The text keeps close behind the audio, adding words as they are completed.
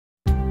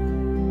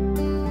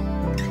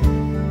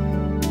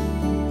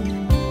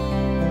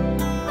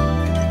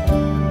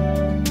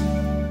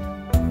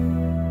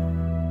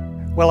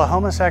Will a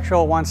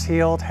homosexual once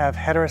healed have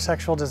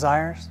heterosexual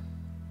desires?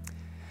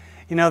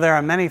 You know, there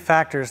are many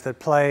factors that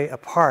play a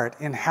part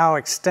in how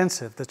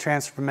extensive the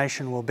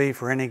transformation will be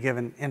for any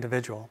given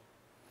individual.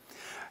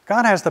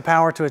 God has the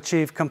power to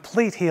achieve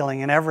complete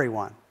healing in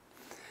everyone.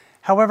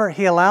 However,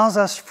 He allows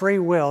us free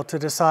will to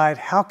decide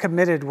how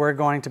committed we're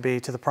going to be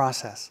to the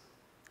process.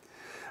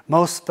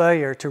 Most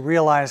failure to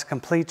realize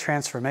complete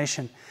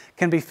transformation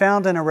can be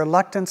found in a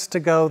reluctance to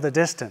go the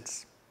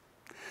distance.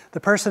 The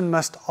person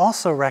must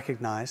also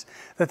recognize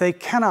that they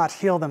cannot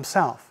heal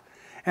themselves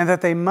and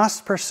that they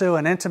must pursue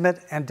an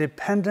intimate and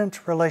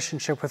dependent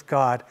relationship with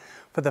God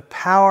for the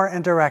power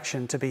and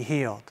direction to be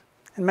healed.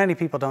 And many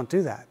people don't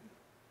do that.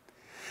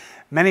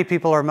 Many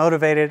people are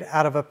motivated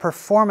out of a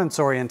performance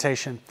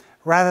orientation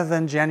rather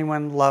than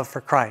genuine love for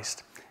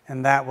Christ,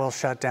 and that will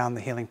shut down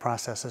the healing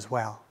process as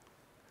well.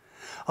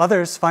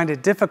 Others find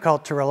it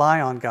difficult to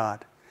rely on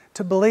God,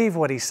 to believe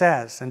what He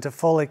says, and to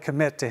fully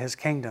commit to His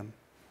kingdom.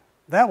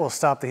 That will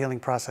stop the healing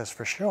process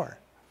for sure.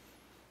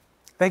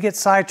 They get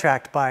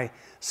sidetracked by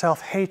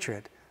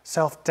self-hatred,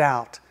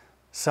 self-doubt,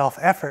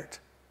 self-effort,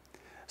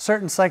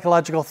 certain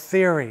psychological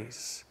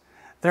theories,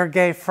 their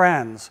gay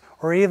friends,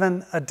 or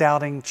even a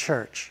doubting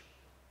church.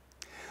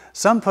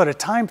 Some put a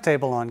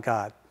timetable on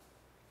God.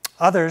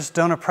 Others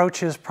don't approach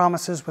His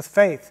promises with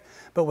faith,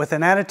 but with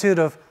an attitude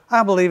of,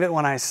 "I'll believe it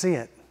when I see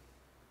it."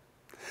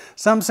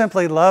 Some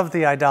simply love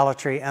the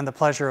idolatry and the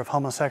pleasure of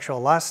homosexual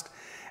lust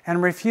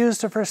and refuse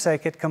to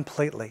forsake it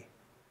completely.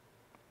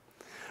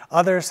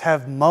 Others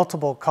have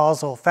multiple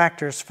causal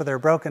factors for their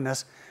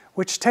brokenness,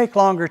 which take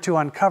longer to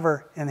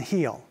uncover and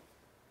heal.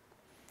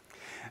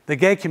 The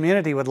gay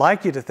community would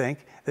like you to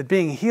think that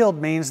being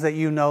healed means that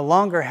you no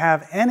longer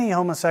have any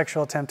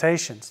homosexual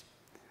temptations.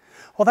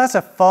 Well, that's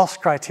a false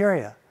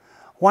criteria,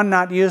 one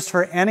not used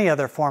for any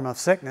other form of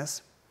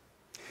sickness.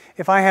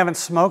 If I haven't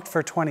smoked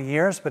for 20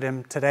 years but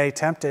am today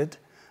tempted,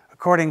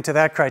 according to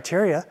that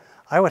criteria,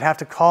 I would have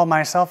to call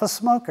myself a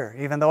smoker,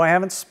 even though I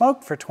haven't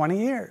smoked for 20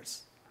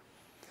 years.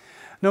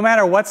 No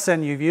matter what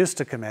sin you've used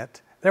to commit,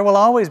 there will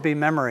always be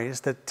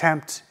memories that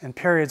tempt in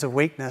periods of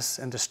weakness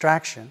and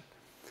distraction.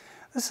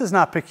 This is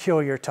not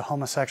peculiar to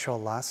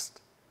homosexual lust.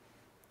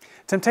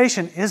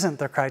 Temptation isn't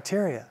the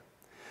criteria.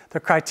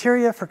 The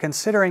criteria for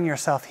considering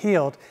yourself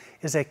healed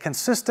is a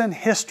consistent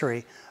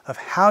history of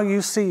how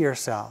you see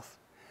yourself,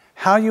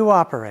 how you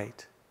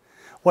operate,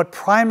 what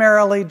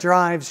primarily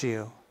drives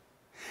you,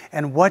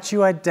 and what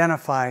you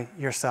identify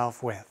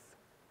yourself with.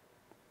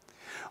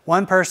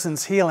 One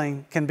person's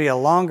healing can be a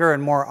longer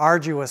and more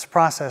arduous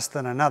process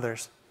than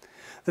another's.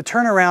 The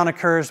turnaround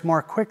occurs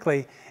more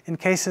quickly in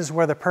cases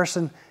where the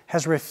person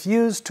has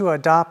refused to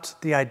adopt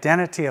the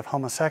identity of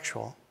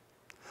homosexual,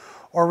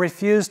 or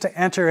refused to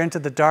enter into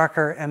the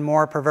darker and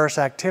more perverse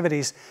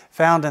activities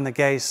found in the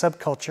gay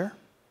subculture,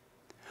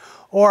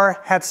 or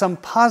had some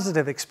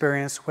positive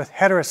experience with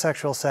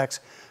heterosexual sex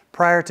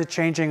prior to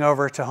changing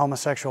over to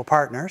homosexual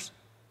partners,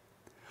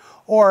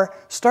 or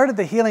started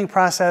the healing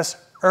process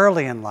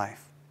early in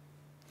life,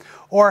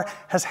 or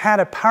has had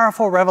a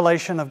powerful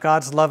revelation of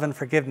God's love and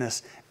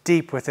forgiveness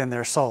deep within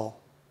their soul.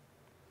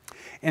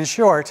 In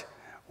short,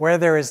 where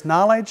there is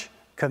knowledge,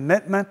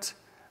 commitment,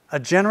 a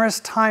generous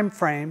time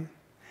frame,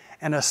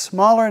 and a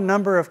smaller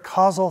number of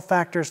causal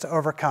factors to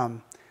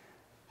overcome,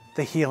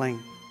 the healing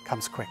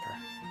comes quicker.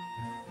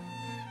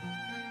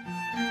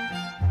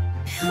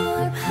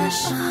 Your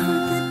passion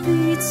that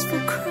beats for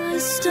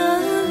Christ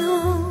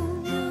alone.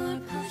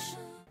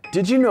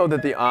 Did you know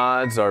that the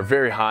odds are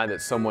very high that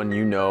someone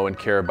you know and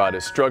care about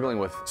is struggling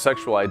with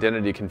sexual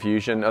identity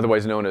confusion,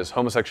 otherwise known as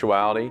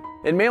homosexuality?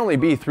 It may only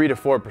be 3 to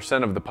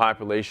 4% of the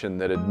population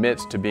that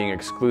admits to being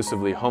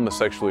exclusively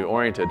homosexually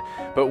oriented,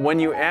 but when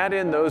you add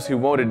in those who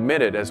won't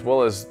admit it, as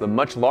well as the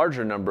much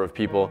larger number of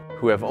people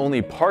who have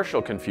only partial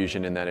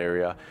confusion in that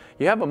area,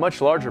 you have a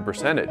much larger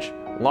percentage.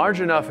 Large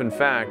enough, in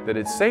fact, that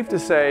it's safe to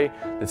say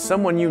that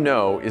someone you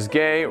know is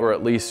gay or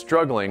at least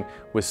struggling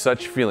with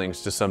such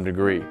feelings to some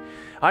degree.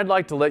 I'd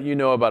like to let you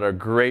know about a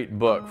great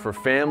book for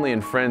family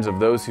and friends of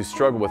those who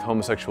struggle with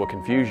homosexual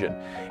confusion.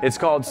 It's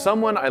called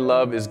Someone I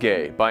Love is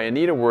Gay by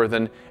Anita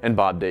Worthen and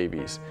Bob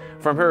Davies.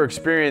 From her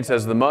experience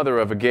as the mother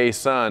of a gay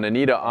son,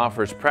 Anita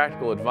offers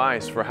practical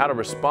advice for how to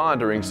respond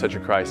during such a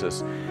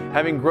crisis.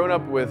 Having grown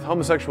up with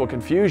homosexual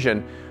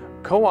confusion,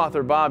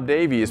 co-author Bob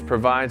Davies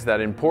provides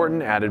that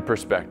important added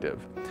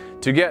perspective.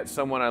 To get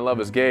Someone I Love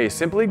is Gay,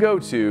 simply go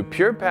to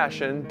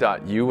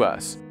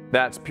purepassion.us.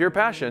 That's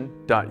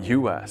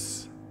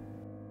purepassion.us.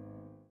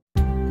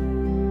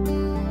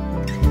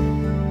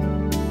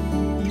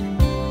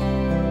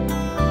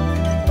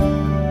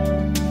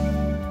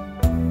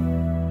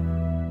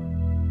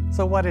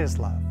 So what is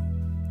love?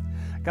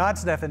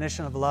 God's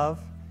definition of love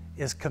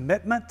is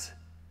commitment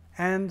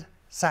and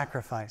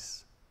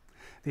sacrifice.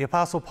 The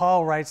Apostle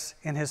Paul writes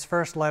in his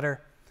first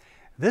letter,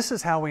 "This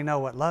is how we know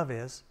what love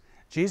is.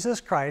 Jesus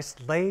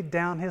Christ laid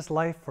down His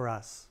life for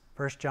us."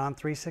 1 John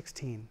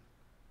 3:16.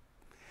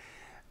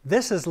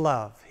 "This is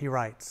love," he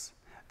writes,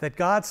 "that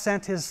God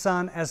sent His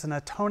Son as an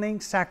atoning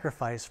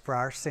sacrifice for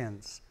our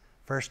sins."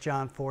 1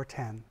 John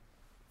 4:10.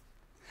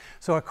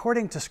 So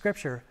according to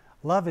Scripture,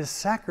 love is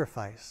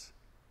sacrifice.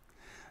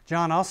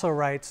 John also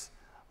writes,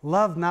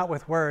 love not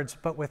with words,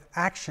 but with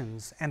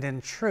actions and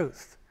in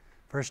truth.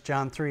 1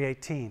 John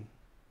 3:18.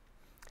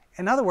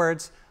 In other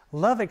words,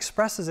 love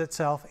expresses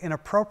itself in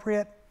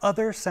appropriate,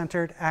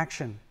 other-centered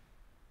action.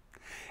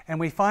 And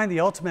we find the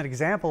ultimate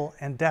example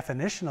and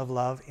definition of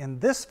love in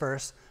this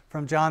verse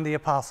from John the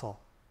Apostle.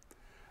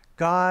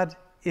 God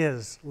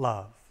is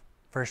love.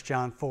 1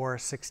 John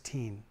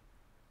 4:16.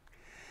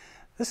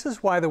 This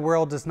is why the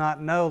world does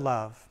not know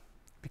love,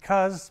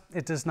 because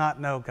it does not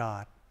know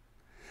God.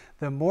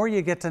 The more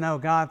you get to know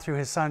God through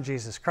His Son,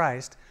 Jesus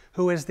Christ,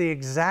 who is the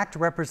exact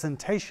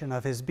representation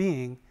of His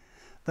being,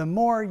 the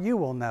more you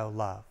will know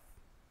love.